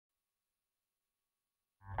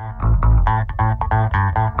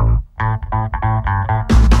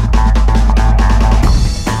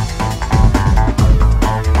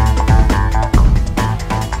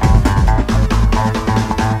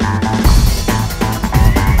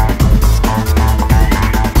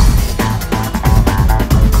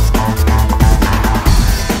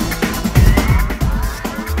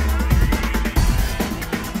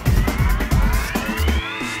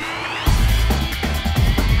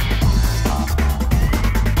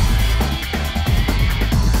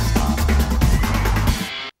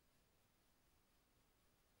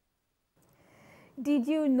Did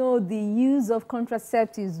you know the use of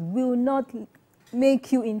contraceptives will not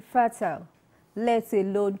make you infertile, let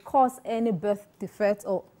alone cause any birth defect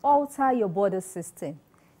or alter your body system?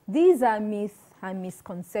 These are myths and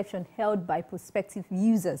misconceptions held by prospective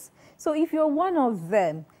users. So if you're one of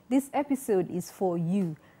them, this episode is for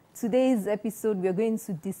you. Today's episode, we're going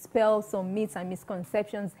to dispel some myths and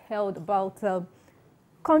misconceptions held about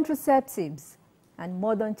contraceptives and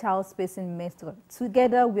modern child spacing method.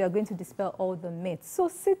 Together, we are going to dispel all the myths. So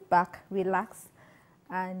sit back, relax,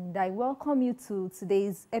 and I welcome you to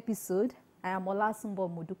today's episode. I am Olasumbo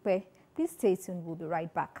Modupe. Please stay tuned. We'll be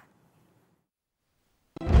right back.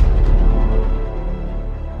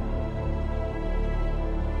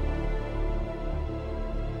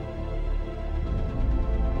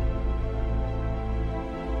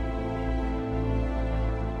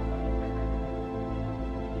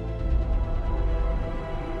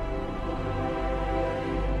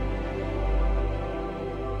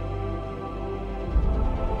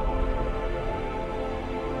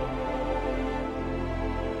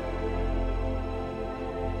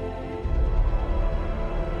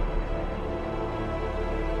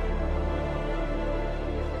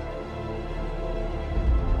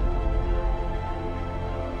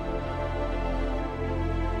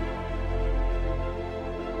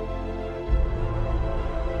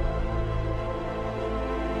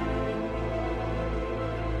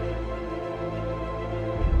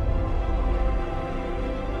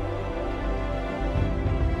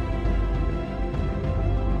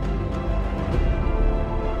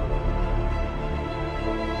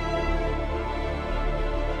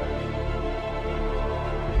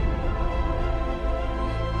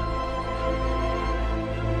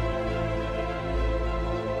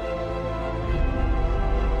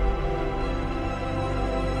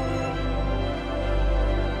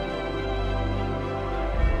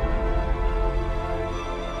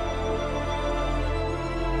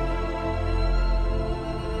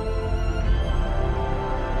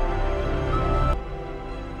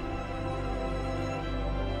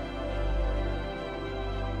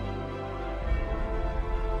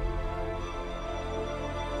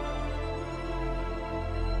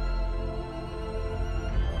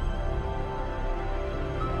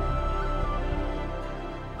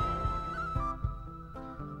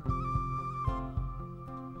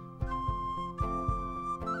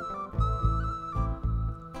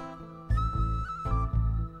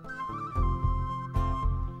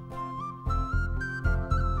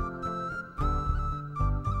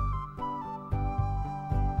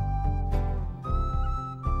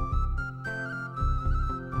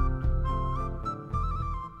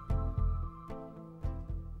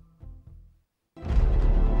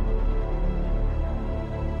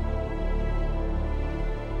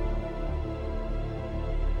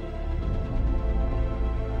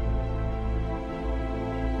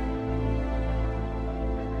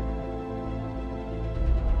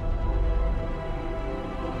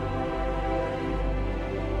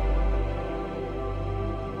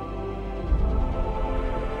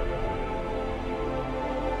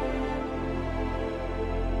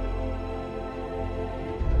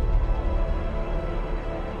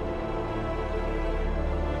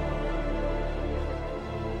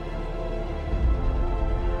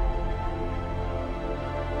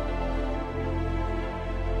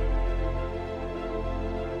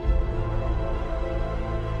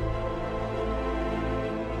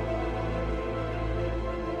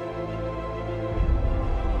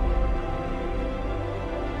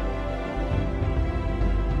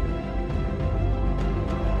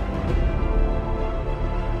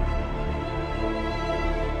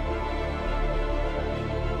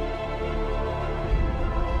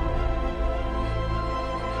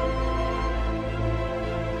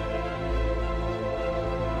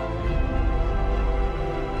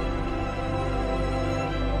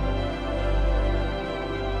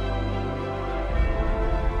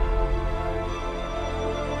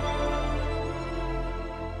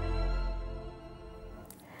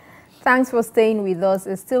 Thanks for staying with us.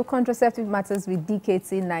 It's still Contraceptive Matters with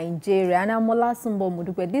DKT Nigeria. And I'm Olasumbo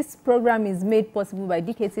Mudukwe. This program is made possible by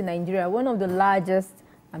DKT Nigeria, one of the largest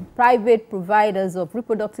and private providers of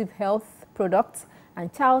reproductive health products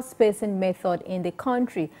and child spacing method in the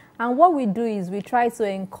country. And what we do is we try to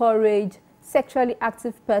encourage sexually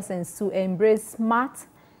active persons to embrace smart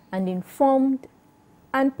and informed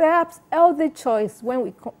and perhaps healthy choice when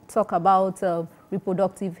we talk about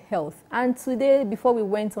reproductive health. And today, before we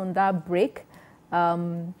went on that break,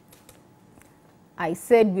 I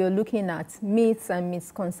said we are looking at myths and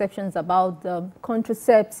misconceptions about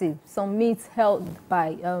contraceptives, some myths held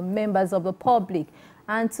by members of the public.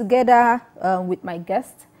 And together with my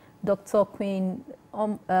guest, Dr. Queen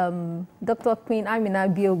Amina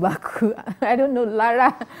Biobaku. I don't know,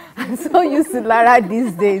 Lara. I'm so used to Lara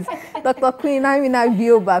these days. Dr. Queen Amina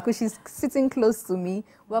Biobaku, she's sitting close to me.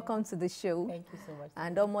 Welcome to the show. Thank you so much.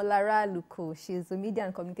 And Lara Luko, she's the Media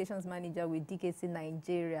and Communications Manager with DKT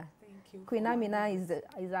Nigeria. Thank you. Queen Amina is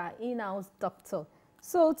our in-house doctor.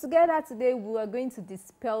 So together today, we are going to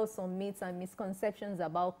dispel some myths and misconceptions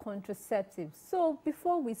about contraceptives. So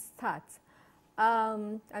before we start,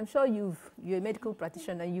 I'm sure you're a medical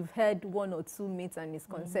practitioner. You've heard one or two myths and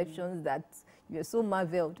misconceptions that you're so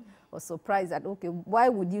marveled or surprised at. Okay, why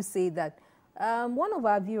would you say that? One of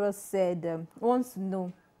our viewers said wants to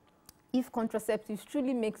know if contraceptives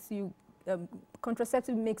truly makes you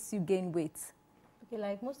gain weight. Okay,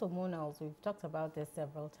 like most hormonals, we've talked about this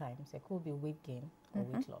several times. It could be weight gain or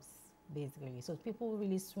weight loss, basically. So people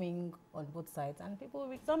really swing on both sides, and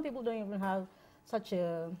some people don't even have such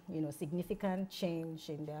a significant change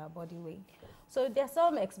in their body weight. So there's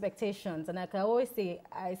some expectations, and like I always say,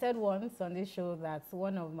 I said once on this show that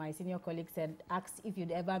one of my senior colleagues asked if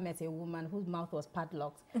you'd ever met a woman whose mouth was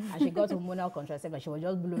padlocked and she got hormonal contraception and she was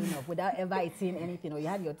just blowing up without ever eating anything, or you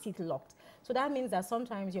had your teeth locked. So that means that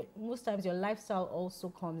most times your lifestyle also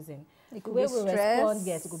comes in. It could be stress.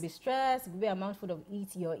 Yes, it could be stress. It could be amount of food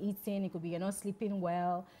you're eating. It could be you're not sleeping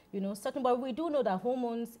well. But we do know that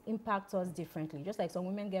hormones impact us differently. Just like some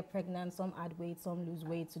women get pregnant, some add weight, some lose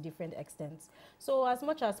weight to different extents. So as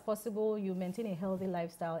much as possible, you maintain a healthy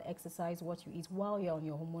lifestyle, exercise what you eat while you're on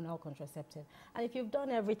your hormonal contraceptive. And if you've done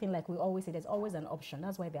everything, like we always say, there's always an option.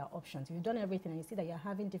 That's why there are options. If you've done everything and you see that you're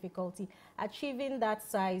having difficulty achieving that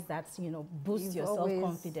size that's boosts your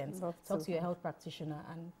self-confidence, talk to your health practitioner,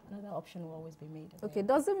 and another option will always be made. Okay,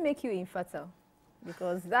 does it make you infertile?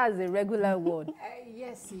 Because that's a regular one.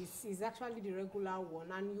 Yes, it's actually the regular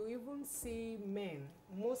one. And you even see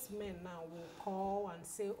most men now will call and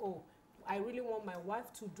say, oh, I really want my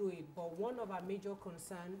wife to do it. But one of our major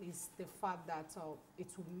concerns is the fact that it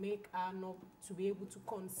will make her not to be able to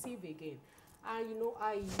conceive again. And,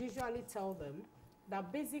 I usually tell them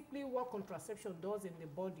that basically what contraception does in the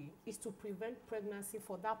body is to prevent pregnancy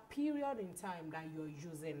for that period in time that you're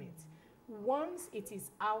using it. Once it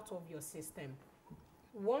is out of your system,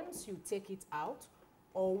 once you take it out,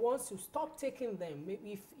 or once you stop taking them,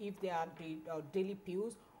 if they are the daily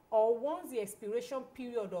pills, or once the expiration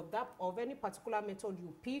period of any particular method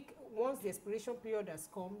you pick, once the expiration period has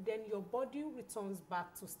come, then your body returns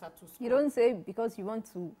back to status quo. You don't say because you want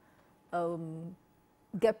to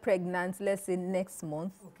get pregnant, let's say next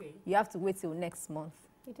month, okay, you have to wait till next month.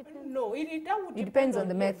 It depends. No, it depends on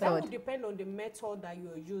the method. That would depend on the method that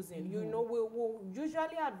you're using. We'll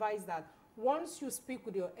usually advise that once you speak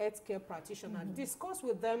with your healthcare practitioner, discuss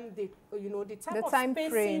with them the type of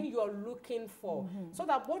spacing you're looking for, so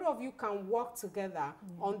that both of you can work together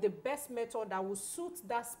on the best method that will suit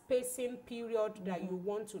that spacing period that you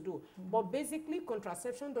want to do. But basically,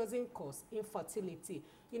 contraception doesn't cause infertility.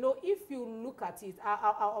 If you look at it,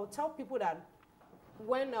 I'll tell people that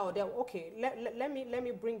when let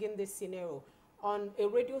me bring in this scenario. On a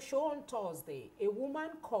radio show on Thursday, a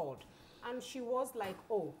woman called and she was like,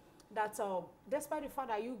 oh, that despite the fact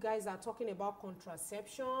that you guys are talking about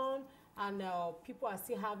contraception and people are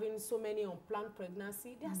still having so many unplanned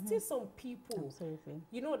pregnancy, there are still some people,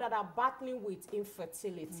 that are battling with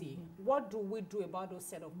infertility. What do we do about those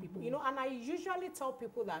set of people? And I usually tell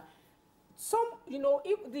people that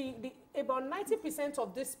if about 90%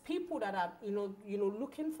 of these people that are,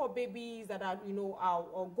 looking for babies, that are,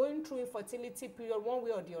 are going through infertility period one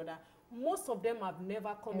way or the other, most of them have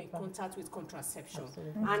never come in contact with contraception.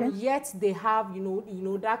 And yet they have,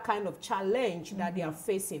 that kind of challenge that they are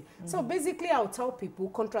facing. So basically, I'll tell people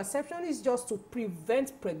contraception is just to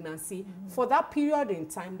prevent pregnancy for that period in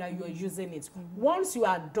time that you are using it. Once you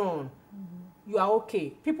are done, you are okay.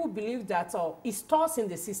 People believe that it stores in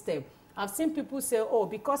the system. I've seen people say, oh,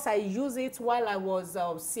 because I use it while I was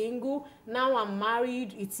single, now I'm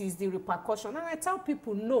married, it is the repercussion. And I tell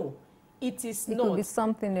people, no. it is not. It could be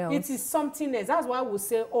something else. It is something else. That's why we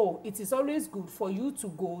say, oh, it is always good for you to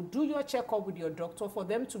go do your checkup with your doctor for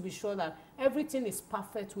them to be sure that everything is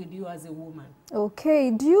perfect with you as a woman.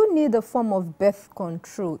 Okay. Do you need a form of birth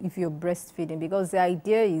control if you're breastfeeding? Because the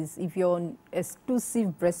idea is if you're on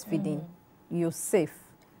exclusive breastfeeding, you're safe.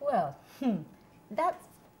 Well,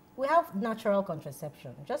 we have natural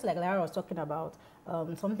contraception. Just like Lara was talking about,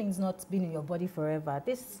 something's not been in your body forever.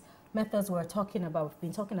 These methods we've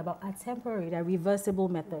been talking about are temporary, they're reversible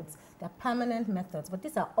methods, they're permanent methods, but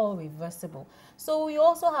these are all reversible. So we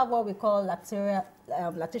also have what we call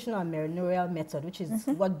lactational and merinorial method, which is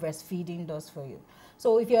what breastfeeding does for you.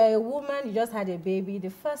 So if you're a woman, you just had a baby, the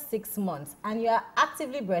first 6 months, and you're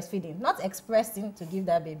actively breastfeeding, not expressing to give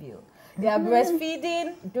that baby. You are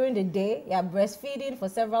breastfeeding during the day, you are breastfeeding for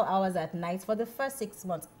several hours at night for the first 6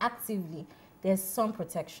 months actively. There's some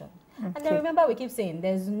protection. Okay. And then remember, we keep saying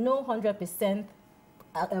there's no 100%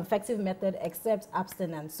 effective method except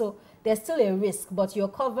abstinence. So there's still a risk, but you're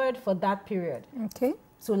covered for that period. Okay.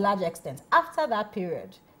 To a large extent. After that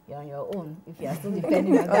period, you're on your own if you're still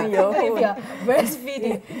depending on that. If you're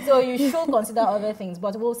breastfeeding. So you should consider other things.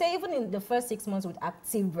 But we'll say even in the first 6 months with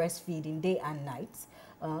active breastfeeding, day and night,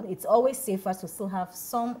 it's always safer to still have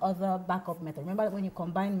some other backup method. Remember, when you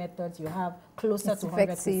combine methods, you have closer to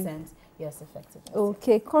 100%. Yes, effective.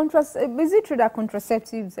 Okay. Is it true that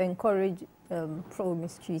contraceptives encourage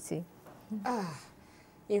promiscuity?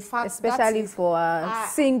 In fact, especially for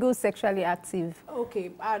single sexually active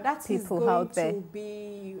that people is going out there. to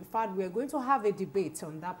be, in fact, we're going to have a debate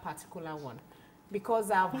on that particular one.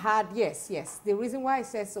 Because I've had, the reason why I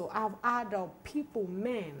said so, I've had people,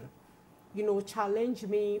 men, you know, challenge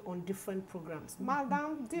me on different programs.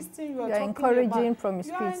 Madam, this thing you're talking encouraging about,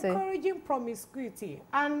 promiscuity. you're encouraging promiscuity.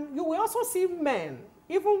 And you will also see men,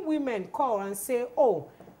 even women, call and say, oh,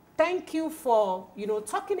 thank you for, you know,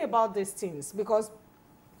 talking about these things. Because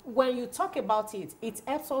when you talk about it, it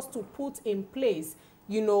helps us to put in place,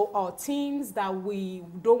 you know, things that we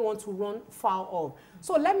don't want to run foul of.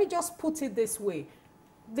 So let me just put it this way.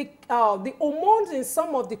 The hormones in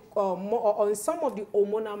some of the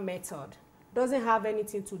hormonal method doesn't have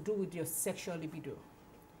anything to do with your sexual libido.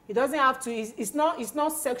 It doesn't have to. It's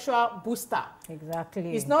not sexual booster.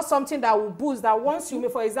 Exactly. It's not something that will boost. That once you,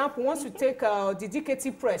 for example, once you take the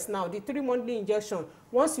DKT press now, the 3-monthly injection,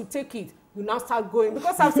 once you take it, you now start going.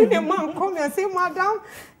 Because I've seen a man come here and say, Madam,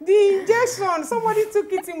 the injection, somebody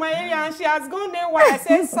took it in my area and she has gone there. Why? I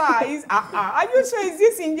said, sir, are you sure it's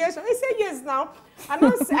this injection? He said, yes, now.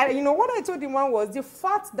 And you know, what I told the man was the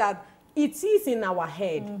fact that it is in our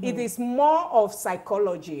head. It is more of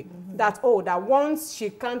psychology that, oh, that once she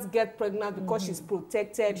can't get pregnant because she's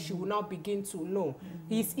protected, she will not begin to know.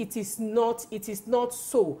 It is not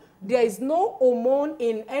so. There is no hormone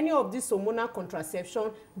in any of this hormonal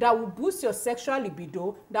contraception that will boost your sexual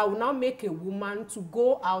libido, that will now make a woman to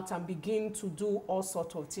go out and begin to do all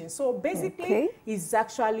sorts of things. So basically, it's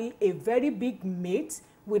actually a very big myth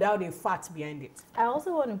without a fact behind it. I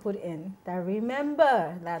also want to put in that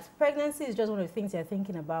remember that pregnancy is just one of the things you're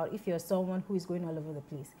thinking about if you're someone who is going all over the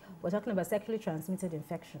place. We're talking about sexually transmitted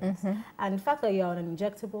infections. And the fact that you're on an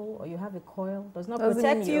injectable or you have a coil does not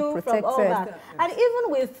protect you from all that. And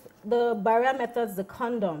even with the barrier methods, the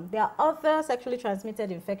condom, there are other sexually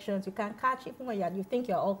transmitted infections you can catch even when you think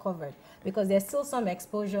you're all covered, because there's still some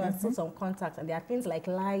exposure and still some contact. And there are things like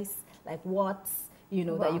lice, like warts, you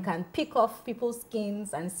know, that you can pick off people's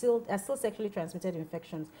skins, and still sexually transmitted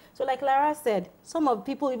infections. So like Lara said, some of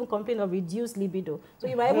people even complain of reduced libido. So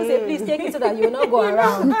you might even say, please take it so that you will not go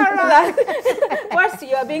around. What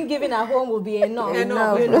you are being given at home will be enough. You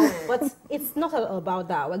know? But it's not about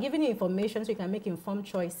that. We're giving you information so you can make informed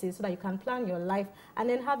choices, so that you can plan your life and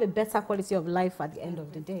then have a better quality of life at the end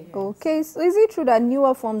of the day. Okay, so is it true that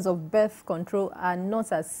newer forms of birth control are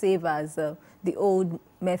not as safe as the old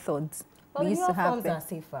methods? Well, the newer forms are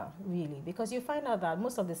safer, really, because you find out that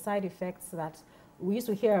most of the side effects that we used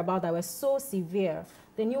to hear about that were so severe,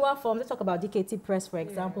 the newer form, let's talk about DKT press, for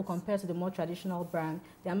example, compared to the more traditional brand,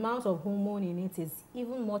 the amount of hormone in it is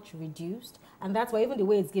even much reduced. And that's why even the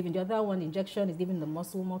way it's given, the other one, the injection, is given the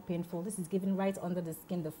muscle, more painful. This is given right under the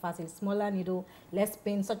skin, the fat, a smaller needle, less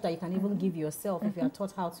pain, such that you can even give yourself if you are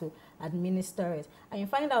taught how to administer it. And you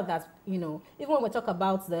find out that, you know, even when we talk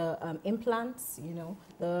about the implants, you know,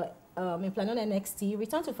 the Implanon NXT,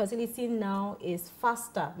 return to fertility now is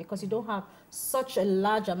faster because you don't have such a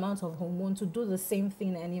large amount of hormone to do the same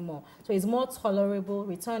thing anymore. So it's more tolerable,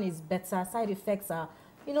 return is better, side effects are,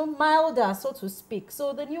 you know, milder, so to speak.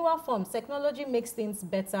 So the newer forms, technology makes things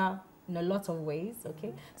better in a lot of ways,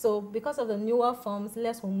 okay? So because of the newer forms,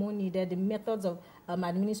 less hormone needed, the methods of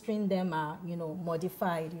administering them are, you know,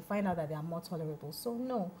 modified. You find out that they are more tolerable. So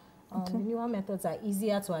no, the newer methods are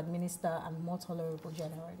easier to administer and more tolerable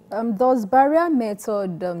generally. Does barrier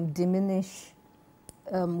method diminish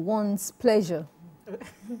one's pleasure?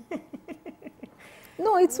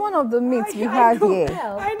 No, it's one of the myths we have here.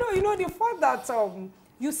 I know, you know, the fact that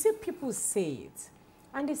you see people say it,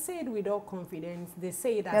 and they say it with all confidence. They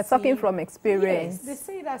say that they're talking from experience. Yes, they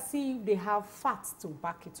say that they have facts to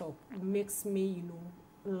back it up. It makes me, you know,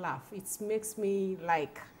 laugh. It makes me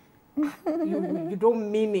like, you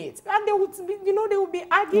don't mean it. And they would be, you know, they would be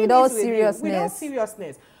arguing without seriousness. Without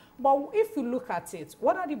seriousness. But if you look at it,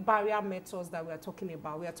 what are the barrier methods that we are talking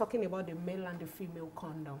about? We are talking about the male and the female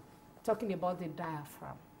condom. Talking about the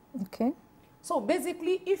diaphragm. Okay. So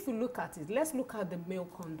basically, if you look at it, let's look at the male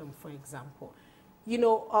condom, for example. You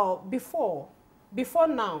know, before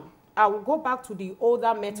now, I will go back to the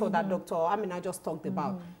older method that Dr. Amina just talked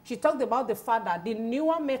about. She talked about the fact that the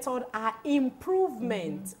newer method are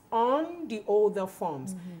improvements on the older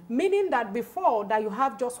forms. Meaning that before that you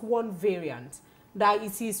have just one variant, that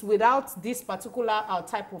it is without this particular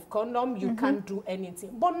type of condom, you can't do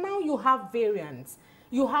anything. But now you have variants.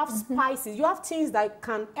 You have spices. You have things that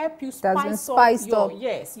can help you spice up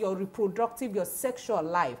your reproductive, your sexual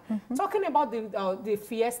life. Talking about the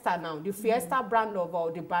Fiesta now, the Fiesta brand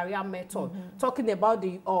of the barrier method. Talking about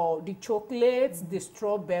the chocolates, the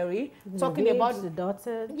strawberry. Talking about the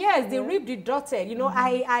dotted. Yes, the rib, the dotted. You know,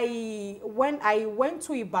 when I went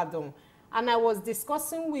to Ibadan, and I was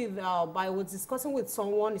discussing with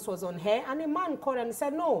someone, it was on hair, and a man called and he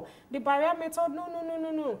said, no, the barrier method,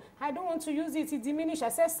 no, I don't want to use it, it diminishes. I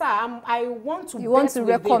said, sir, I want to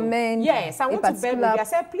recommend Yes, I want to bet with you. I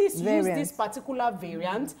said, please use this particular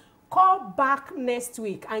variant. Call back next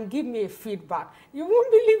week and give me a feedback. You won't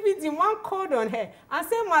believe it. The man called on her and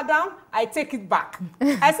said, madam, I take it back.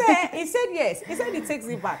 I said, he said yes. He said he takes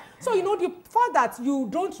it back. So, you know, the fact that you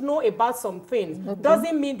don't know about some things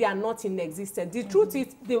doesn't mean they are not in existence. The truth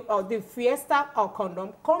is the Fiesta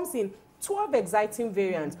condom comes in 12 exciting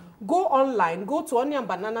variants. Go online, go to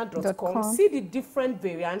oniandbanana.com, see the different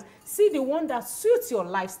variants, see the one that suits your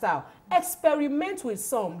lifestyle. Experiment with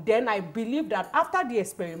some. Then I believe that after the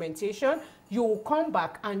experimentation, you will come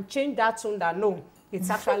back and change that tune that no,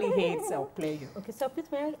 it's actually here itself pleasure. Okay, so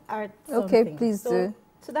please may I add something? Okay, please do.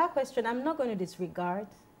 To that question, I'm not going to disregard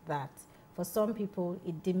that. For some people,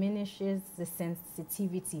 it diminishes the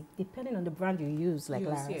sensitivity, depending on the brand you use, like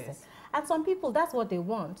Lara said. And some people, that's what they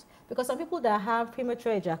want. Because some people that have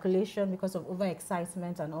premature ejaculation because of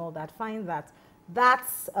overexcitement and all that, find that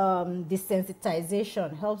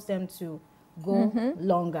desensitization helps them to go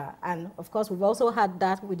longer. And of course, we've also had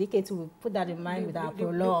that with DK2. We put that in mind with our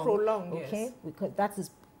prolong. Okay, yes. Because that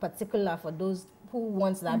is particular for those who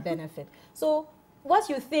want that benefit. So what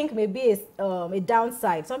you think may be a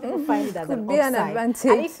downside, some people find it as an upside. An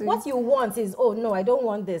advantage. And if what you want is, oh no, I don't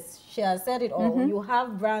want this, she has said it all, you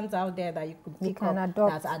have brands out there that you could pick up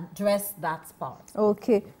that address that part.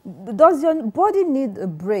 Okay. Does your body need a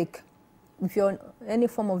break if you're on any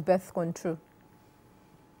form of birth control?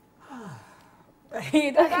 The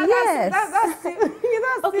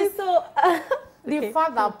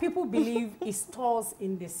fact that people believe it stores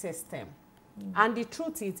in the system. And the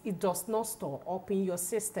truth is, it does not store up in your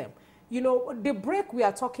system. You know, the break we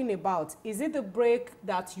are talking about, is it the break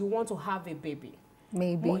that you want to have a baby?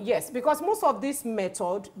 Maybe. Yes, because most of this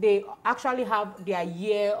method, they actually have their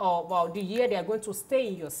year, or well, the year they are going to stay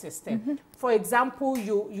in your system. For example,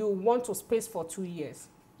 you want to space for 2 years.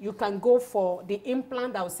 You can go for the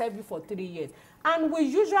implant that will serve you for 3 years. And we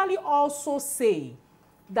usually also say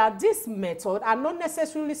that this method are not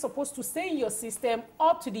necessarily supposed to stay in your system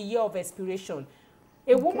up to the year of expiration.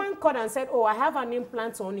 A woman called and said, oh, I have an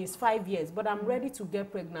implant on, it's 5 years, but I'm ready to get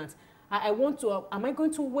pregnant. I want to, am I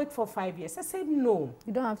going to wait for 5 years? I said, no.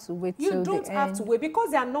 You don't have to wait till the end. You don't have to wait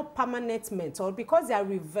because they are not permanent method, because they are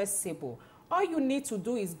reversible. All you need to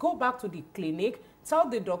do is go back to the clinic, tell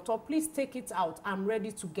the doctor, please take it out. I'm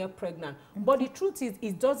ready to get pregnant. But the truth is,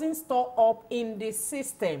 it doesn't store up in the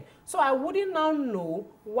system. So I wouldn't now know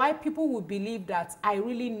why people would believe that I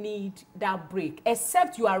really need that break,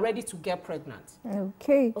 except you are ready to get pregnant.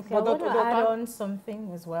 Okay. Okay, I want to add on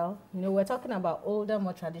something as well. You know, we're talking about older,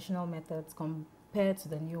 more traditional methods compared to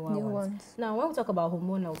the newer ones. Now, when we talk about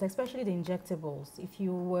hormonals, especially the injectables, if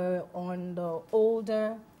you were on the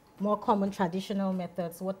older, more common traditional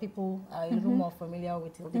methods, what people are a little more familiar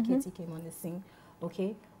with till DKT came on the scene,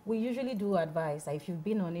 okay? We usually do advise that if you've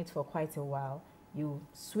been on it for quite a while, you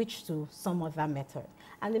switch to some other method.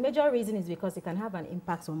 And the major reason is because it can have an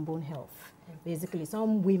impact on bone health. Basically,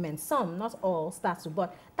 some women, some, not all, start to,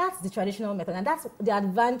 but that's the traditional method. And that's the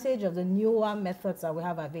advantage of the newer methods that we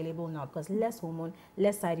have available now, because less hormone,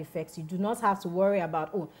 less side effects. You do not have to worry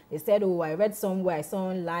about, oh, they said, oh, I read somewhere, I saw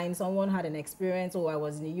online, someone had an experience, oh, I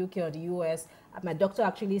was in the UK or the US. My doctor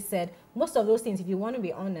actually said, most of those things, if you want to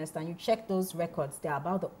be honest and you check those records, they're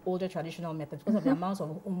about the older traditional methods because of the amounts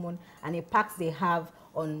of hormone and impacts they have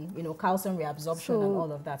on, you know, calcium reabsorption and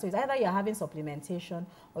all of that. So it's either you're having supplementation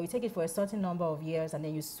or you take it for a certain number of years and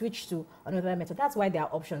then you switch to another method. That's why there are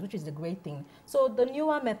options, which is the great thing. So the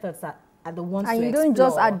newer methods are the ones and to you explore. don't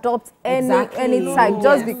just adopt any type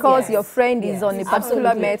just because your friend is on a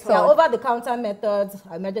particular method. Yeah, over-the-counter methods,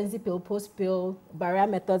 emergency pill, post-pill, barrier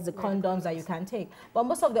methods, the condoms that you can take. But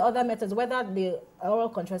most of the other methods, whether the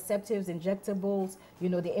oral contraceptives, injectables, you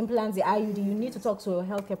know, the implants, the IUD, you need to talk to a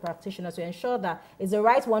healthcare practitioner to ensure that it's the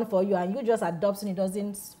right one for you and you just adopting it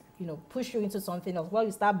doesn't, you know, push you into something else. Well,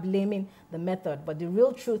 you start blaming the method. But the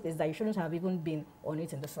real truth is that you shouldn't have even been on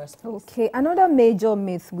it in the first place. Okay, another major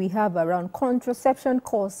myth we have around contraception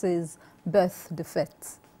causes birth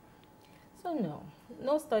defects. So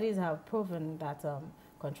no studies have proven that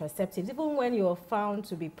contraceptives, even when you're found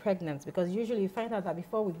to be pregnant, because usually you find out that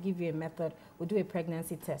before we give you a method, we do a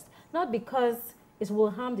pregnancy test. Not because it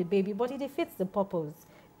will harm the baby, but it defeats the purpose.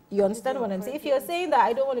 You understand what I'm saying? If you're saying that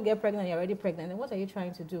I don't want to get pregnant, you're already pregnant, then what are you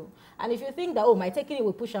trying to do? And if you think that, oh, my taking it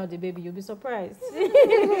will push out the baby, you'll be surprised. that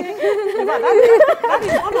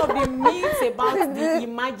is one of the myths about the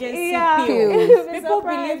emergency pill. People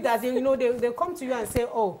believe that, you know, they come to you and say,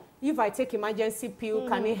 oh, if I take emergency pill,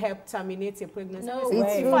 can it help terminate a pregnancy? No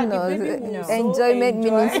way. No. Enjoyment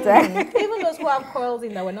minister. Even those who have coils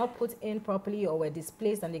in that were not put in properly or were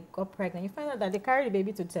displaced and they got pregnant, you find out that they carry the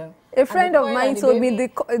baby to term. A friend of mine told me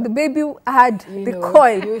the baby had the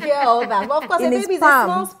coil. You hear all that. But of course, the baby is a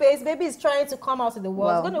small space. Baby is trying to come out of the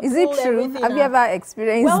world. Well, is it true? Have you ever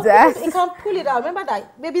experienced well, that? It can pull it out. Remember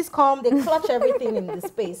that babies come, they clutch everything in the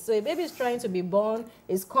space. So a baby is trying to be born,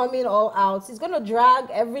 is coming all out. It's going to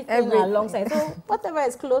drag everything alongside. So whatever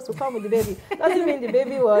is close will come with the baby. Doesn't mean the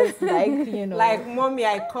baby was like, you know. Like, mommy,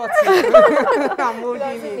 I caught it.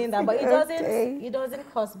 Doesn't mean that. But it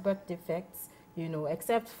doesn't cause birth defects, you know,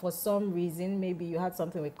 except for some reason. Maybe you had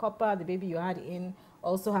something with copper, the baby you had in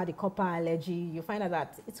also had a copper allergy. You find out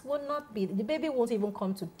that it will not be, the baby won't even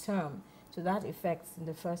come to term to that effect in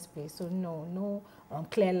the first place. So no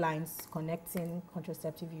clear lines connecting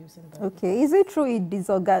contraceptive use and birth. Okay, is it true it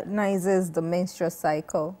disorganizes the menstrual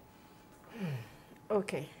cycle?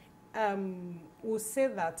 Okay, we'll say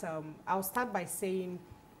that I'll start by saying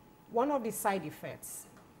one of the side effects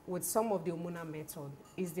with some of the hormonal method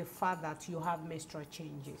is the fact that you have menstrual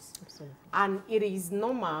changes. Absolutely. And it is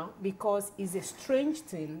normal because it's a strange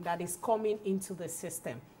thing that is coming into the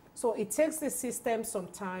system. So it takes the system some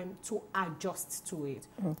time to adjust to it.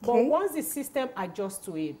 Okay. But once the system adjusts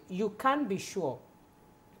to it, you can be sure,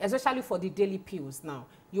 especially for the daily pills now,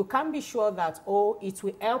 you can be sure that, oh, it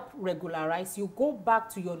will help regularize. You go back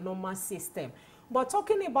to your normal system. But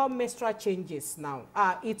talking about menstrual changes now,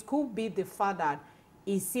 it could be the fact that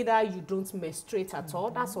it's either you don't menstruate at all.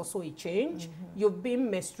 That's also a change. You've been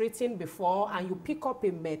menstruating before and you pick up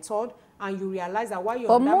a method and you realize that while you're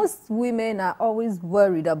But most women are always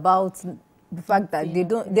worried about the fact that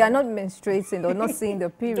they are not menstruating or not seeing the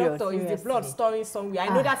period. Doctor, is the blood storing somewhere? I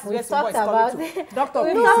know that's where someone is coming to. Doctor,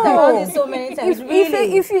 we've talked about this so many times.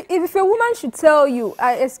 If a woman should tell you,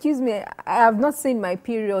 excuse me, I have not seen my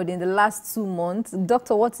period in the last 2 months,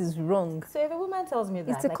 doctor, what is wrong? So if a woman tells me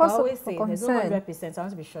that, it's a like cause I always of say, concern. there's no 100%. I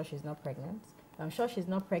want to be sure she's not pregnant. I'm sure she's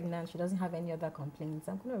not pregnant. She doesn't have any other complaints.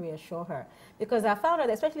 I'm going to reassure her. Because I found out,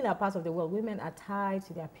 especially in our parts of the world, women are tied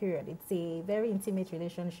to their period. It's a very intimate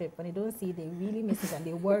relationship. When they don't see it, they really miss it and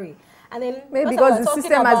they worry. And then maybe because the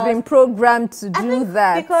system has been programmed to do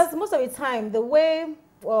that. Because most of the time, the way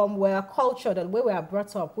we're cultured, the way we are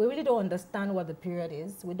brought up, we really don't understand what the period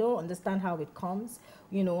is. We don't understand how it comes.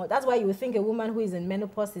 You know, that's why you would think a woman who is in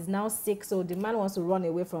menopause is now sick, so the man wants to run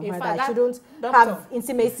away from her, that shouldn't have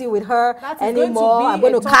intimacy with her anymore. I'm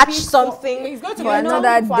going to catch something. It's going to be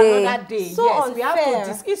another day. So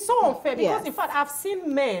yes, unfair. It's so unfair because, in fact, I've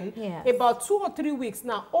seen men about 2 or 3 weeks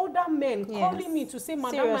now, older men calling me to say,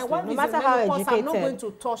 Madam, my wife is in menopause, I'm not going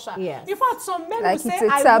to touch her. Yes. In fact, some men like will say,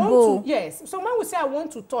 I want to, some men will say, I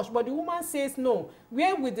want to touch, but the woman says, no.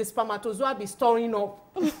 Where will the spermatozoa be storing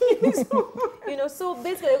up? You know, so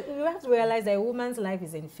basically, you have to realize that a woman's life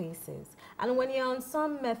is in phases. And when you're on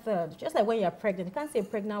some method, just like when you're pregnant, you can't say a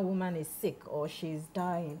pregnant woman is sick or she's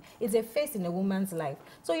dying. It's a phase in a woman's life.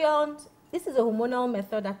 So you're on this is a hormonal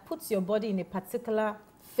method that puts your body in a particular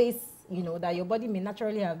phase, you know, that your body may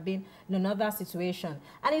naturally have been in another situation.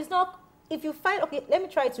 And it's not, if you find, okay, let me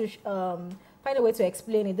try to find a way to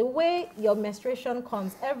explain it. The way your menstruation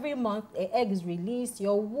comes, every month an egg is released,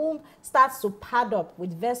 your womb starts to pad up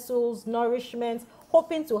with vessels, nourishment,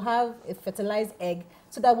 hoping to have a fertilized egg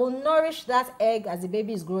so that will nourish that egg as the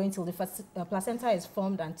baby is growing till the placenta is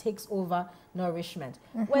formed and takes over nourishment.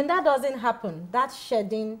 When that doesn't happen, that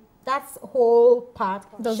shedding, that whole part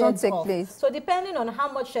does not take place. So depending on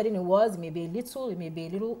how much shedding it was, it may be a little, it may be a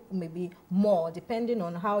little, it may be more, depending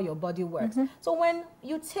on how your body works. So when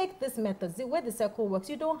you take this method, the way the cycle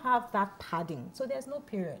works, you don't have that padding. So there's no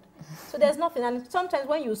period. So there's nothing. And sometimes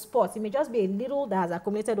when you spot, it may just be a little that has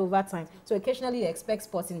accumulated over time. So occasionally you expect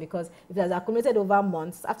spotting because if it has accumulated over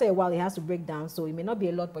months, after a while it has to break down. So it may not be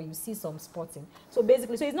a lot, but you see some spotting. So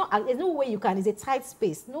basically, so it's not, there's no way you can, it's a tight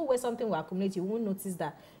space. No way something will accumulate. You won't notice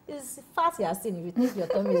that. It's fat you are seeing. If you think your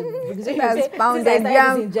tummy is big, so you say, pounded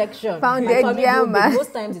yam, injection, pounded yam.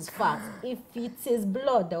 Most times it's fat. If it is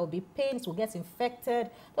blood, there will be pain, it will get infected.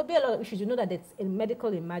 There'll be a lot of issues. You know that there's a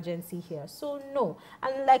medical emergency here. So no.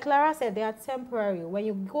 And like Lara said, they are temporary. When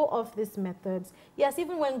you go off these methods, yes,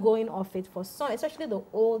 even when going off it for some, especially the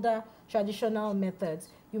older traditional methods,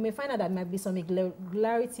 you may find out that there might be some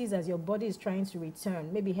irregularities as your body is trying to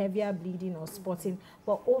return, maybe heavier bleeding or spotting.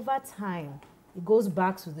 But over time, it goes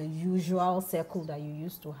back to the usual circle that you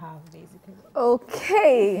used to have, basically.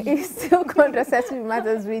 Okay, it's still Contraceptive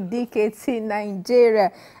Matters with DKT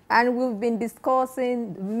Nigeria. And we've been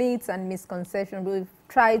discussing myths and misconceptions. We've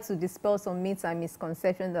tried to dispel some myths and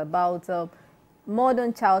misconceptions about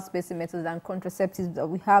modern child spacing methods and contraceptives that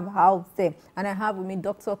we have out there. And I have with me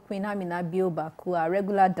Dr. Queen Amina Biobaku, a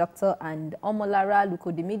regular doctor, and Omolara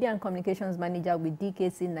Luko, the Media and Communications Manager with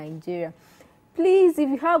DKT Nigeria. Please, if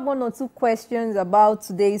you have one or two questions about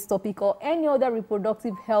today's topic or any other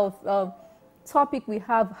reproductive health topic we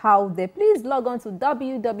have out there, please log on to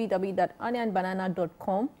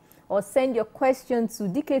www.honeyandbanana.com or send your question to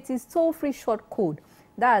DKT's toll-free short code.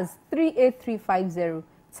 That's 38350.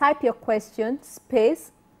 Type your question,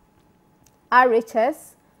 space,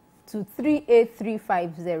 RHS to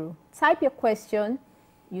 38350. Type your question,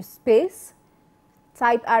 you space,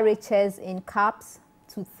 type RHS in caps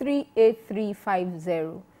to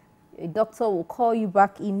 38350. A doctor will call you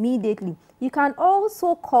back immediately. You can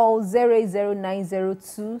also call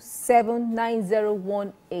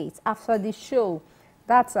 00902799018 after the show.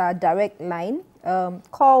 That's our direct line.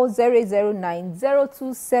 Call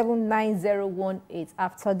 00902799018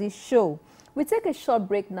 after the show. We take a short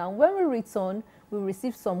break now. When we return, we'll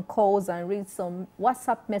receive some calls and read some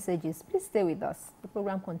WhatsApp messages. Please stay with us. The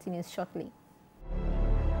program continues shortly.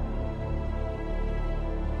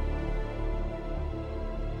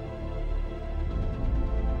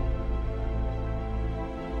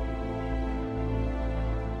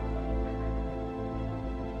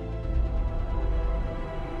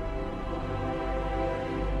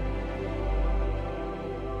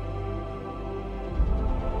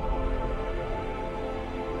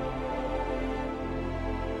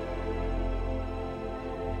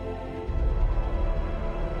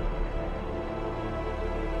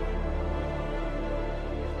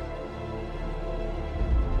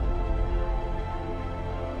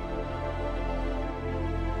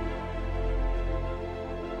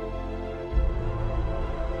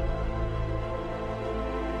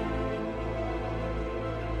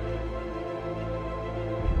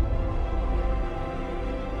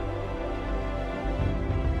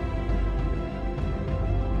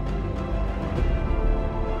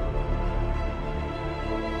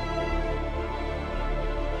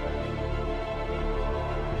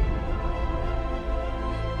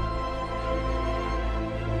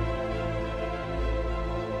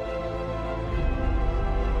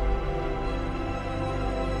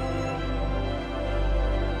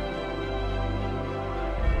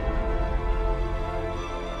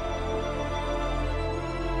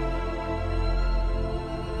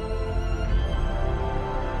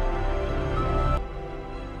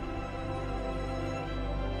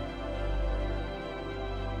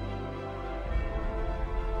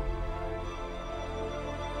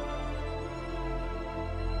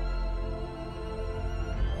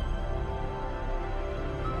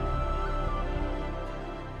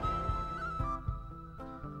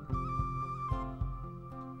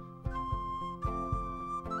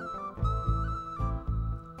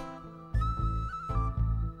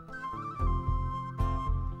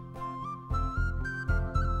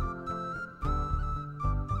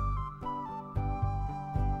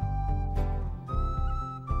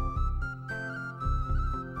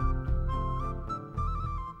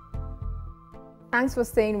 Thanks for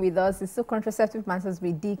staying with us. It's still Contraceptive Matters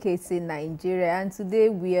with DKC Nigeria, and today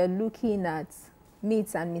we are looking at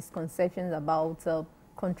myths and misconceptions about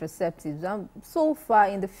contraceptives. So far,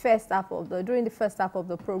 in the during the first half of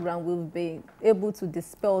the program, we've been able to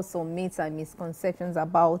dispel some myths and misconceptions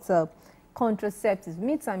about contraceptives.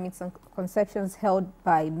 Myths and misconceptions held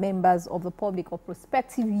by members of the public or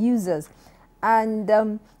prospective users. And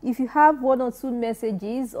if you have one or two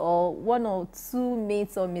messages or one or two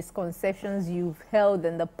myths or misconceptions you've held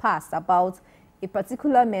in the past about a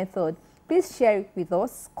particular method, please share it with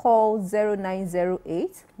us. Call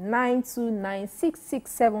 0908 929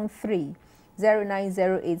 6673.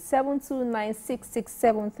 0908 729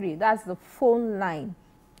 6673. That's the phone line.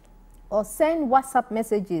 Or send WhatsApp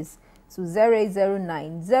messages to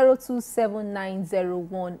 0809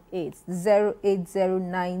 0279018.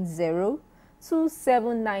 08090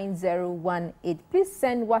 279018. Please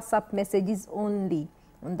send WhatsApp messages only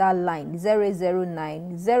on that line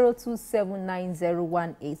 0809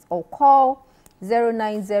 0279018 or call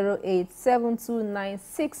 0908 729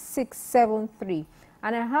 6673.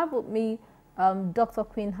 And I have with me Dr.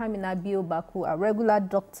 Queen Hamina Biobaku, a regular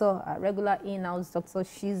doctor, a regular in-house doctor.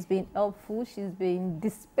 She's been helpful. She's been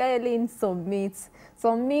dispelling some myths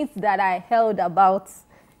that I held about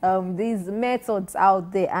these methods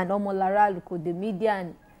out there. And Omolara Luko, the media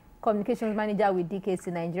and communications manager with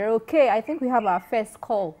DKC Nigeria. Okay, I think we have our first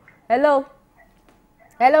call. Hello.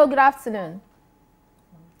 Hello, good afternoon.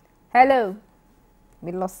 Hello.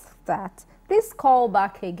 We lost that. Please call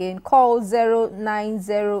back again. Call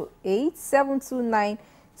 0908 729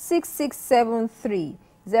 6673.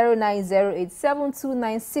 0908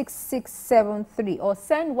 729 6673 or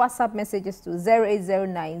send WhatsApp messages to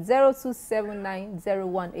 0809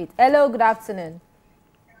 0279018. Hello, good afternoon.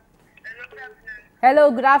 Hello, good afternoon.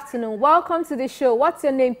 Hello, good afternoon. Welcome to the show. What's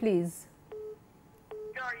your name, please?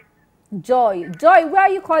 Joy. Joy, where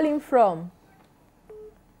are you calling from?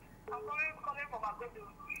 I'm calling from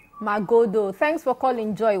Magodo. Thanks for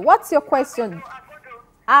calling, Joy. What's your question?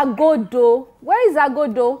 Agodo. Where is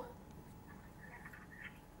Agodo?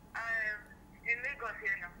 In Lagos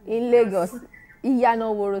here now. In Lagos.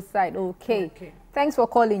 Iyanoworo side. Okay. Thanks for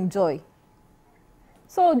calling, Joy.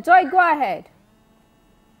 So, Joy, go ahead.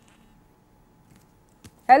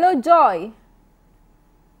 Hello, Joy.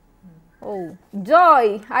 Oh,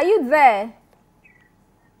 Joy, are you there?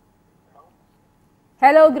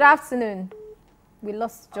 Hello, good afternoon. We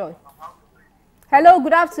lost Joy. Hello,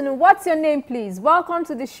 good afternoon. What's your name, please? Welcome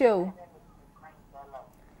to the show.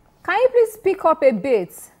 Can you please speak up a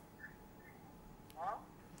bit?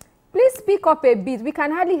 Please speak up a bit. We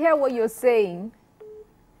can hardly hear what you're saying.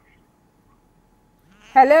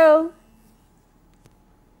 Hello?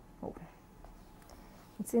 Oh.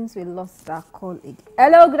 It seems we lost our call again.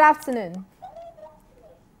 Hello, good afternoon.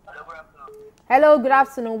 Hello, good afternoon. Hello, good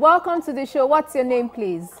afternoon. Welcome to the show. What's your name,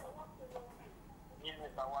 please?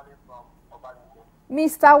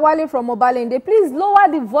 Mr. Wale from Obalende. Please lower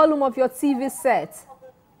the volume of your TV set.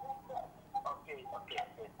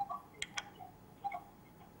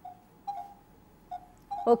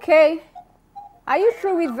 Okay. Are you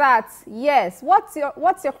through with that? Yes. What's your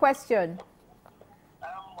question? I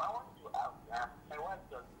want to ask, my wife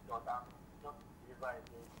just delivered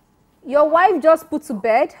again. Your wife just put to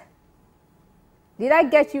bed? Did I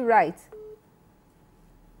get you right?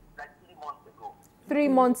 Like 3 months ago. 3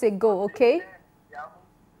 months ago, okay.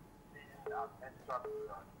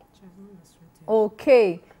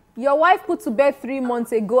 Okay. Your wife put to bed 3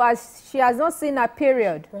 months ago as she has not seen her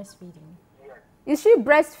period. Breastfeeding. Yes. Is she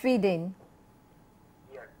breastfeeding?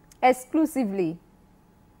 Yes. Exclusively?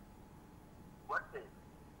 What's it?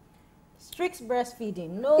 Strict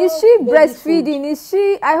breastfeeding. No. Is she baby breastfeeding? food. Is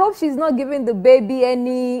she? I hope she's not giving the baby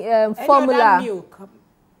any formula. Any other milk?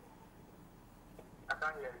 I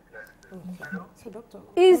can't hear it clearly. So, doctor.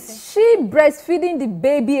 Is she breastfeeding the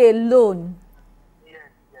baby alone?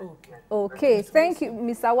 Yes. Okay. Okay, thank you,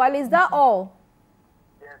 Mr. Wale. Is that all?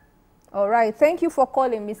 Yes. All right. Thank you for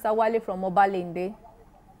calling, Mr. Wale from Obalende.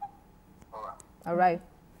 All right.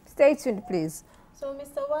 Stay tuned, please. So,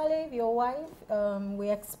 Mr. Wale, your wife, we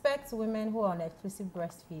expect women who are on exclusive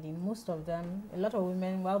breastfeeding, most of them, a lot of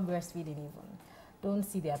women, while breastfeeding even, don't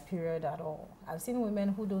see their period at all. I've seen women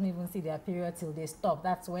who don't even see their period till they stop.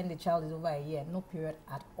 That's when the child is over a year, no period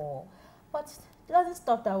at all. But it doesn't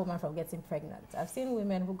stop that woman from getting pregnant. I've seen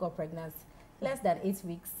women who got pregnant less than 8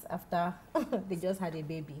 weeks after they just had a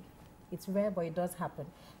baby. It's rare, but it does happen.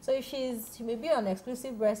 So if she may be on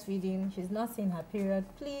exclusive breastfeeding, she's not seeing her period,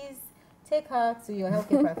 please take her to your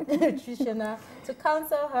healthcare nutritioner to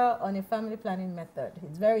counsel her on a family planning method.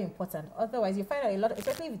 It's very important. Otherwise, you find out a lot,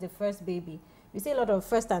 especially with the first baby, you see a lot of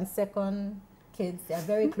first and second kids, they're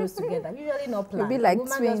very close together. Usually not planned. Maybe like the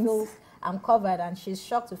woman twins. just goes, I'm covered, and she's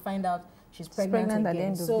shocked to find out she's pregnant again. At the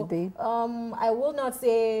end of the day. I will not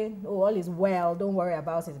say, oh, all is well, don't worry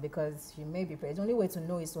about it, because she may be pregnant. The only way to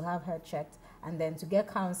know is to have her checked and then to get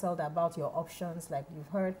counseled about your options, like you've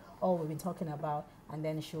heard all we've been talking about, and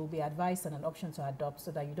then she will be advised on an option to adopt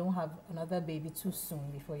so that you don't have another baby too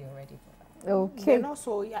soon before you're ready for that. Okay. And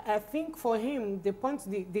also, yeah, I think for him, the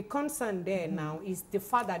concern there now is the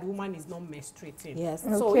fact that the woman is not menstruating. Yes.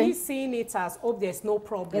 So he's seeing it as, oh, there's no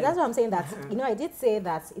problem. Yeah, that's what I'm saying. That you know, I did say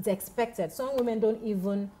that it's expected. Some women don't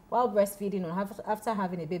even, while breastfeeding or after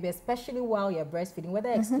having a baby, especially while you're breastfeeding, whether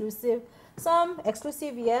exclusive, some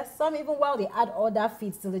exclusive, yes, some even while they add other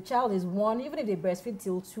feeds till the child is 1, even if they breastfeed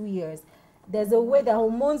till 2 years. There's a way the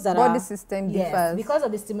hormones that body system differs. Because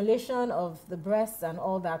of the stimulation of the breasts and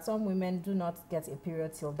all that, some women do not get a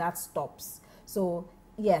period till that stops. So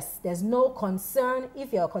yes, there's no concern.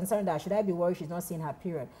 If you're concerned that should I be worried she's not seeing her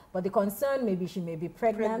period, but the concern maybe she may be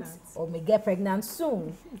pregnant or may get pregnant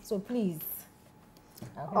soon. So please.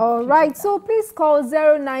 All right, so please call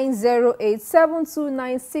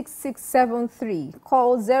 0908-729-6673.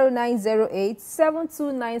 Call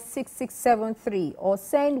 0908-729-6673 or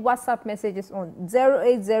send WhatsApp messages on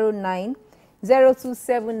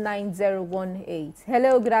 0809-0279018.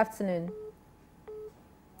 Hello, good afternoon.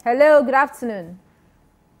 Hello, good afternoon.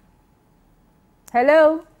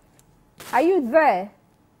 Hello, are you there?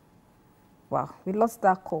 Wow, we lost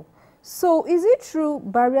that call. So, is it true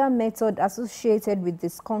barrier method associated with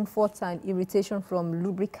discomfort and irritation from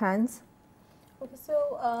lubricants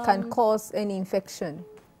can cause any infection?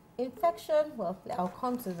 Infection, well, I'll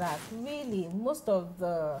come to that. Really, most of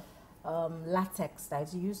the latex that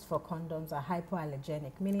is used for condoms are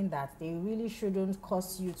hypoallergenic, meaning that they really shouldn't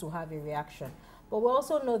cause you to have a reaction. But we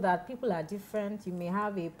also know that people are different. You may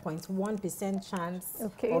have a 0.1% chance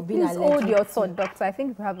of being allergic. Please hold your thought, doctor. I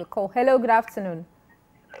think we have a call. Hello, good afternoon.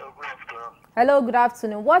 Hello, good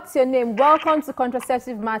afternoon. What's your name? Welcome to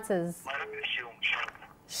Contraceptive Matters. My name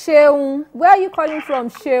is Sheung. Where are you calling from,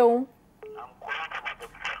 Sheung? I'm calling from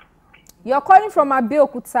Abeokuta. You're calling from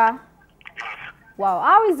Abeokuta? Wow.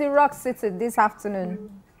 How is the rock city this afternoon?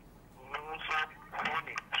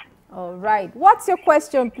 All right. What's your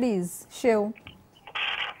question, please, Sheung?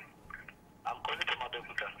 I'm calling from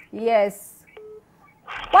Abeokuta. Yes.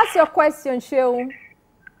 What's your question, Sheung?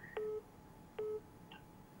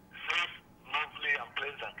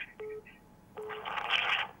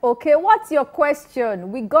 Okay, what's your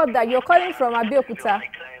question? We got that. You're calling from Abeokuta.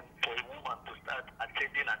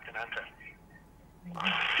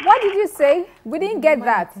 What did you say? We didn't get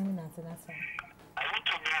that. I want to know when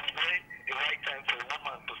the right time for a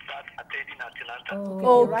woman to start attending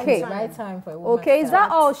antenatal. Okay. Right time for a woman. Okay, is that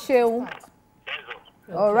all, Sheung? Yes,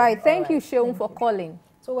 All right. Thank you, Sheung, for calling.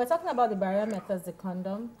 So we're talking about the barrier methods, the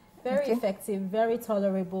condom. Very effective, very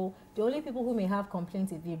tolerable. The only people who may have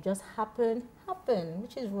complaints if you just happen,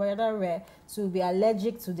 which is rather rare, to be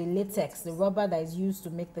allergic to the latex, the rubber that is used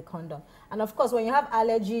to make the condom. And of course, when you have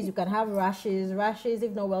allergies, you can have rashes. Rashes,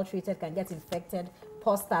 if not well treated, can get infected.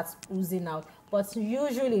 Pus starts oozing out. But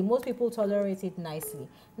usually, most people tolerate it nicely.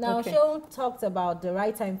 Now, Sheung talked about the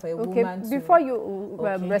right time for a woman to... Before you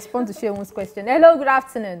respond to Sheung's question. Hello, good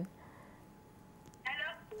afternoon.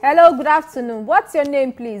 Hello, good afternoon. What's your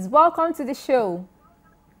name, please? Welcome to the show.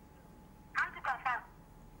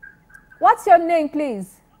 What's your name,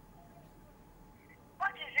 please? What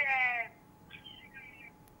is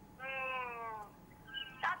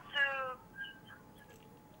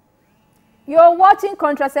You're watching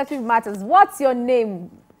Contraceptive Matters. What's your name?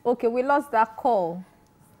 Okay, we lost that call.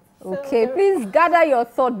 Okay, please gather your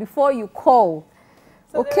thought before you call.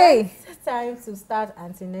 So the right time to start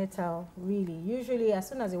antenatal, really, usually as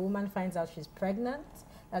soon as a woman finds out she's pregnant,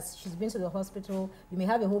 as she's been to the hospital, you may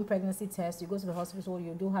have a home pregnancy test, you go to the hospital,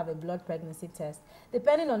 you do have a blood pregnancy test.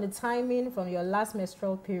 Depending on the timing from your last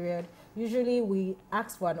menstrual period, usually we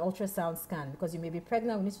ask for an ultrasound scan because you may be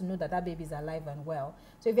pregnant, we need to know that that baby is alive and well.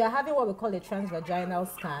 So if you're having what we call a transvaginal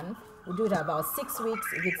scan, we'll do it about 6 weeks.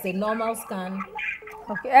 If it's a normal scan.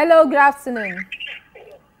 Okay, hello, good afternoon.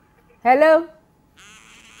 Hello?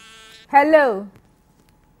 Hello?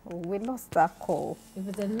 Oh, we lost that call. If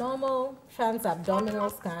it's a normal trans-abdominal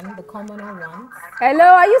scan, the commoner one. Hello,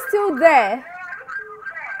 are you still there?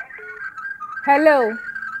 Hello?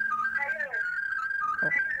 Oh.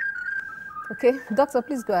 Okay, doctor,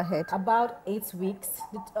 please go ahead. About 8 weeks.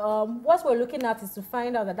 What we're looking at is to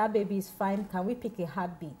find out that that baby is fine. Can we pick a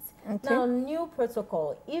heartbeat? Okay. Now, new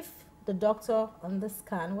protocol. If the doctor on the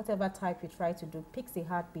scan, whatever type you try to do, picks a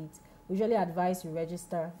heartbeat, we usually advise you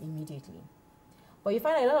register immediately. But you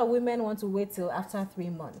find a lot of women want to wait till after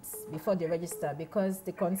 3 months before they register, because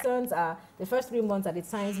the concerns are the first 3 months are the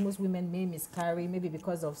times most women may miscarry, maybe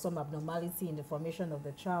because of some abnormality in the formation of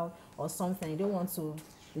the child or something. You don't want to,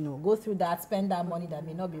 go through that, spend that money that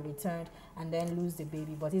may not be returned, and then lose the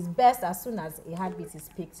baby. But it's best as soon as a heartbeat is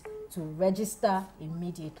picked to register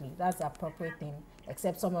immediately. That's the appropriate thing,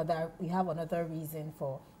 except we have another reason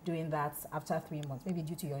for doing that after 3 months, maybe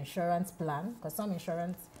due to your insurance plan, because some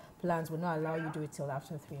insurance plans will not allow you to do it till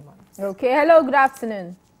after 3 months. Okay, hello, good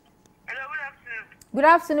afternoon. Hello, good afternoon. Good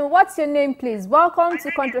afternoon. What's your name, please? Welcome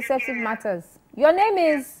to Contraceptive Matters. Your name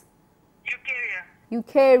is?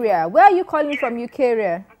 Eukaria. Where are you calling from,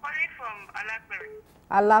 Eukaria? I'm calling from Alakpere.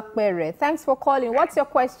 Alakpere. Thanks for calling. What's your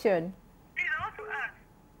question? Please, I want to ask,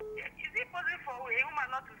 is it possible for a woman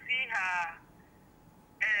not to see her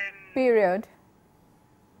Period.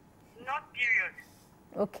 not period?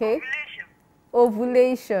 Okay. Ovulation.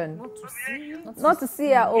 Ovulation. Not to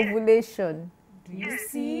see her ovulation. Do you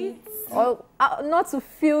see it? Or not to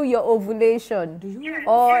feel your ovulation. Do you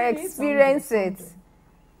or experience it? Yes.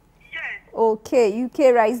 Okay,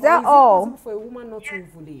 Eukaria, is that Or is it all? possible for a woman not to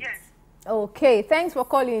ovulate? Yes. Okay, thanks for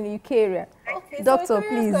calling, Eukaria. Okay, Doctor, so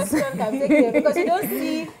please. Question can take care, because you don't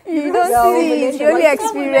see You don't your see it, ovulation, you only but some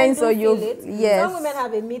experience women or do you. feel it. Yes. Some women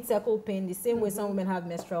have a mid-cycle pain the same way some women have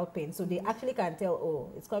menstrual pain. So they actually can tell,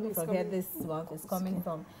 oh, it's coming from here this month, it's coming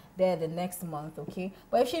from there the next month, okay?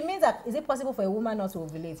 But if she means that, is it possible for a woman not to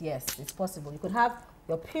ovulate? Yes, it's possible. You could have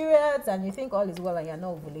your periods and you think all is well and you're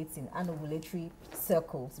not ovulating, anovulatory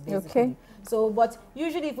circles, basically. Okay. So, but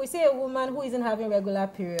usually if we say a woman who isn't having regular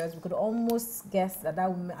periods, we could almost guess that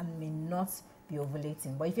that woman may not be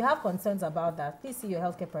ovulating. But if you have concerns about that, please see your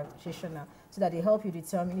healthcare practitioner so that they help you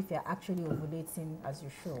determine if you're actually ovulating as you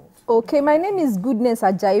should. Okay, my name is Goodness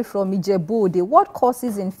Ajayi from Ijebu-Ode. What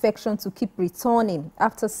causes infection to keep returning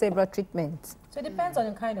after several treatments? So it depends on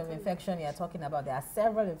the kind of infection you're talking about. There are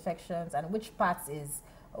several infections and which parts is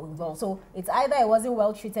involved. So it's either it wasn't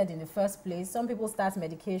well treated in the first place. Some people start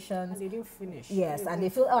medications. And they didn't finish. Yes, and they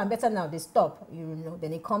feel, oh, I'm better now. They stop,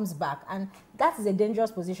 then it comes back. And that is a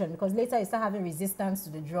dangerous position, because later you start having resistance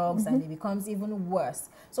to the drugs and it becomes even worse.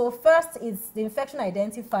 So first is the infection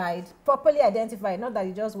identified, properly identified, not that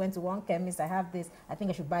you just went to one chemist, I have this, I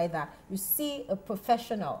think I should buy that. You see a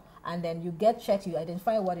professional and then you get checked, you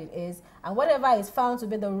identify what it is, and whatever is found to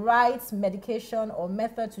be the right medication or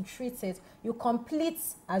method to treat it, you complete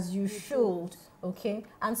as you should, okay?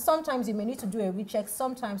 And sometimes you may need to do a recheck,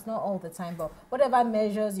 sometimes not all the time, but whatever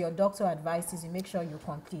measures your doctor advises, you make sure you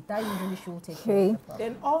complete. That usually should take care of the problem.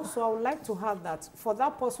 Then also, I would like to have that for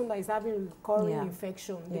that person that is having recurring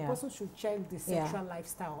infection, the person should check the sexual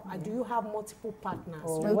lifestyle. And do you have multiple partners?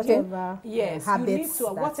 Or whatever yes, habits you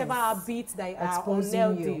need to, whatever habits that are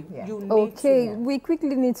unhealthy, you need okay, to. we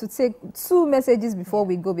quickly need to take 2 messages before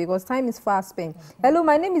we go, because time is fast spent. Hello,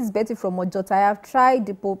 my name is Betty from Ojota. I have tried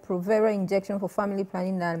the Provera injection for family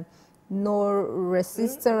planning and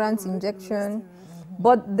resistant injection,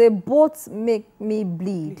 but they both make me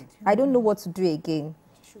bleed. I don't know what to do again.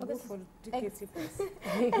 Go for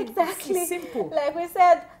Exactly. Simple. Like we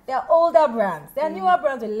said, they are older brands. They are newer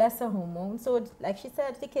brands with lesser hormones. So, like she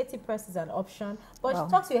said, DKT Press is an option. But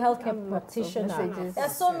talk to your healthcare practitioner. There are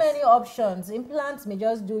so many options. Implants may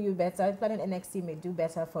just do you better. Implanting NXT may do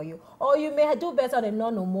better for you. Or you may do better on a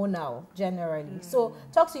non-hormonal, generally. So,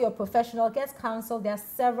 talk to your professional. Get counsel. There are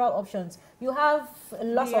several options. You have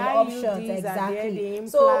lots of options. Exactly.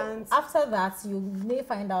 So, after that, you may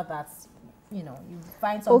find out that you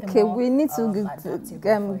find something okay, more, we need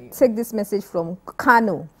to take this message from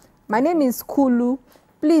Kano. My name is Kulu.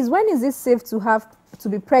 Please, when is it safe to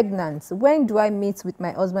be pregnant? When do I meet with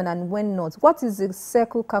my husband and when not? What is the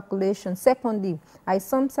cycle calculation? Secondly, I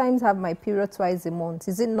sometimes have my period twice a month.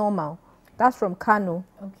 Is it normal? That's from Kano.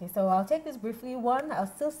 Okay, so I'll take this briefly. One, I'll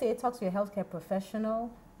still say talk to your healthcare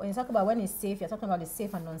professional. When you talk about when it's safe, you're talking about the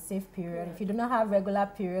safe and unsafe period. If you do not have regular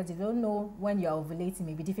periods, you don't know when you're ovulating, it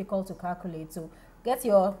may be difficult to calculate. So get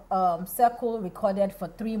your cycle recorded for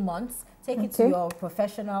 3 months. Take it to your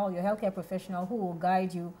professional, your healthcare professional, who will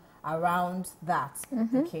guide you around that.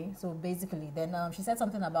 Okay, so basically then she said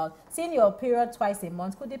something about seeing your period twice a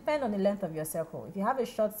month could depend on the length of your cycle. If you have a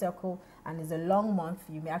short cycle and it's a long month,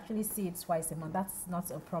 you may actually see it twice a month. That's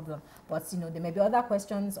not a problem, but there may be other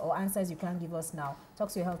questions or answers you can't give us now.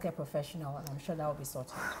 Talk to your healthcare professional and I'm sure that will be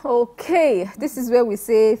sorted. Okay, this is where we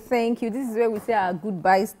say thank you. This is where we say our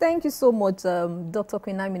goodbyes. Thank you so much, Dr.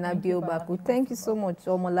 Kwinamina Biobaku. Thank you so much,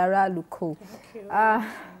 Omolara Luko.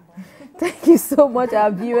 Thank you so much,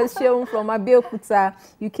 our viewers. Sheon from Abeokuta,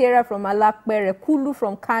 Eukaria from Alakpere, Kulu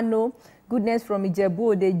from Kano, Goodness from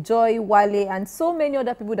Ijebu, the Joy, Wale, and so many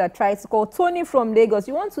other people that try to call. Tony from Lagos.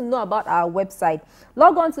 You want to know about our website?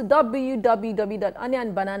 Log on to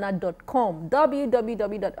www.onionbanana.com,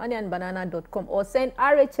 www.onionbanana.com, or send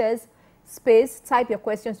RHS space, type your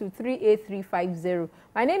questions to 38350.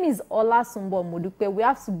 My name is Ola Sumbo Modupe. We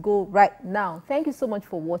have to go right now. Thank you so much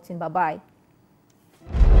for watching. Bye-bye.